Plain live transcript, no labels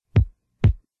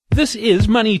This is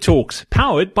Money Talks,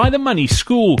 powered by the Money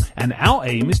School, and our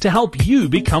aim is to help you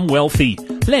become wealthy.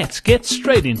 Let's get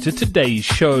straight into today's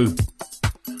show.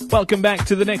 Welcome back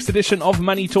to the next edition of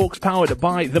Money Talks, powered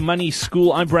by the Money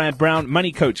School. I'm Brad Brown.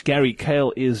 Money coach Gary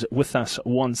Kale is with us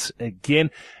once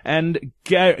again. And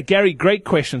Gary, great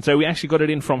question. So we actually got it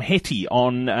in from Hetty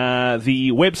on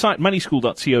the website,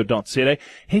 moneyschool.co.za.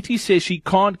 Hetty says she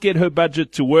can't get her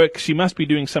budget to work. She must be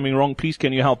doing something wrong. Please,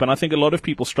 can you help? And I think a lot of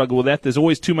people struggle with that. There's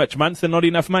always too much month and not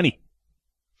enough money.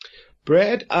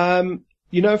 Brad,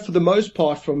 for the most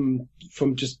part, from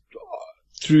just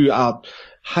through our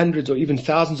hundreds or even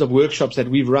thousands of workshops that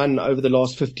we've run over the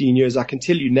last 15 years, I can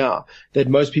tell you now that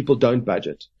most people don't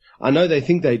budget. I know they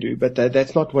think they do, but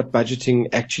that's not what budgeting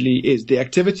actually is. The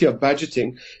activity of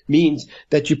budgeting means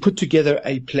that you put together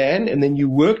a plan and then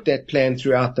you work that plan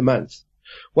throughout the month.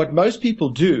 What most people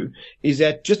do is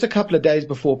that just a couple of days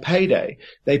before payday,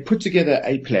 they put together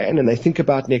a plan and they think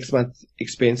about next month's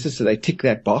expenses, so they tick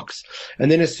that box. And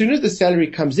then as soon as the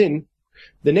salary comes in,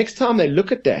 the next time they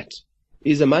look at that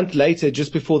is a month later,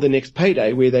 just before the next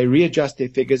payday, where they readjust their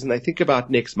figures and they think about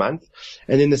next month,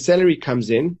 and then the salary comes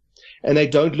in and they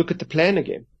don't look at the plan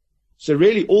again. So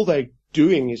really all they're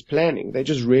doing is planning. They're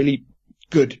just really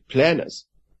good planners,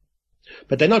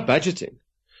 but they're not budgeting.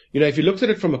 If you looked at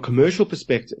it from a commercial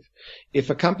perspective, if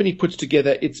a company puts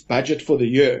together its budget for the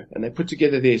year and they put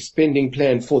together their spending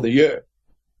plan for the year,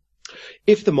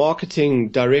 if the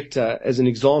marketing director, as an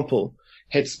example,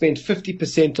 had spent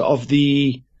 50% of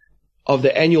the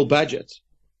annual budget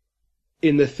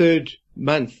in the third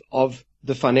month of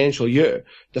the financial year,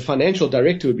 the financial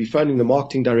director would be phoning the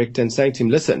marketing director and saying to him,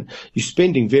 listen, you're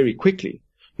spending very quickly.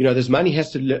 This money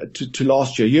has to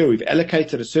last your year. We've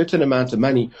allocated a certain amount of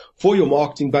money for your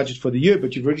marketing budget for the year,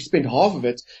 but you've already spent half of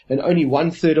it and only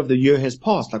 1/3 of the year has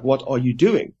passed. Like, what are you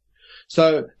doing?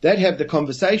 So they'd have the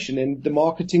conversation, and the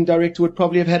marketing director would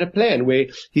probably have had a plan where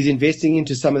he's investing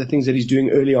into some of the things that he's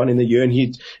doing early on in the year, and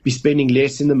he'd be spending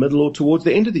less in the middle or towards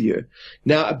the end of the year.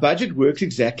 Now, a budget works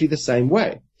exactly the same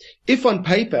way. If on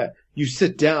paper you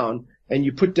sit down and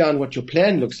you put down what your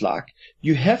plan looks like,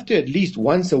 you have to at least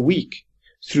once a week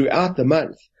throughout the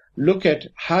month look at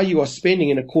how you are spending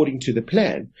in according to the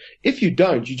plan. If you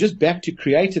don't, you're just back to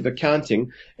creative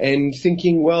accounting and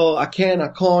thinking, well, I can, I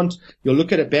can't. You'll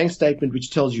look at a bank statement which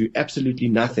tells you absolutely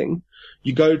nothing.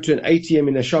 You go to an ATM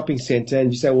in a shopping center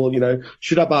and you say, well,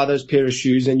 should I buy those pair of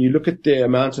shoes? And you look at the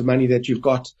amount of money that you've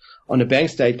got on a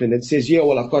bank statement and says, yeah,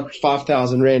 well, I've got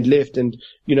 5,000 Rand left, and,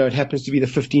 it happens to be the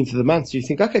 15th of the month. So you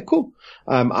think, okay, cool.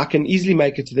 I can easily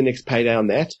make it to the next payday on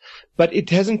that. But it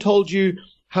hasn't told you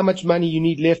how much money you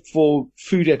need left for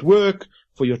food at work,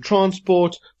 for your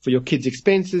transport, for your kids'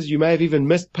 expenses. You may have even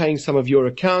missed paying some of your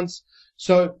accounts.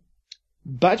 So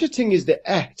budgeting is the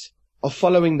act of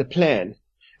following the plan.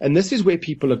 And this is where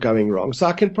people are going wrong. So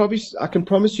I can promise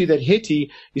you that Hetty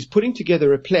is putting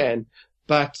together a plan,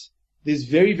 but there's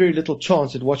very, very little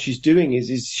chance that what she's doing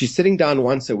is she's sitting down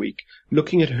once a week,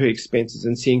 looking at her expenses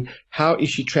and seeing how is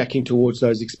she tracking towards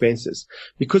those expenses.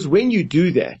 Because when you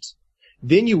do that,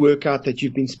 then you work out that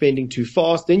you've been spending too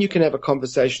fast. Then you can have a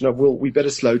conversation of, well, we better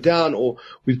slow down, or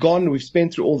we've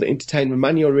spent through all the entertainment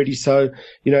money already. So,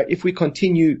 if we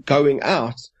continue going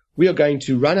out, we are going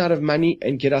to run out of money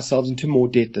and get ourselves into more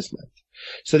debt this month.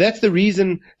 So that's the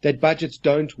reason that budgets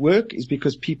don't work, is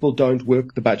because people don't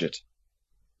work the budget.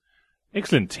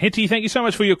 Excellent. Hetty, thank you so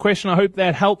much for your question. I hope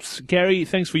that helps. Gary,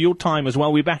 thanks for your time as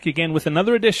well. We're back again with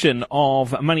another edition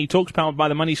of Money Talks, powered by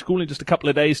the Money School, in just a couple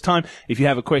of days' time. If you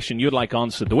have a question you'd like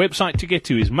answered, the website to get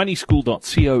to is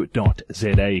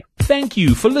moneyschool.co.za. Thank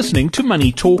you for listening to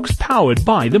Money Talks, powered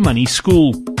by the Money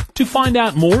School. To find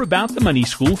out more about the Money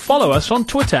School, follow us on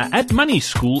Twitter at Money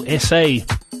School SA.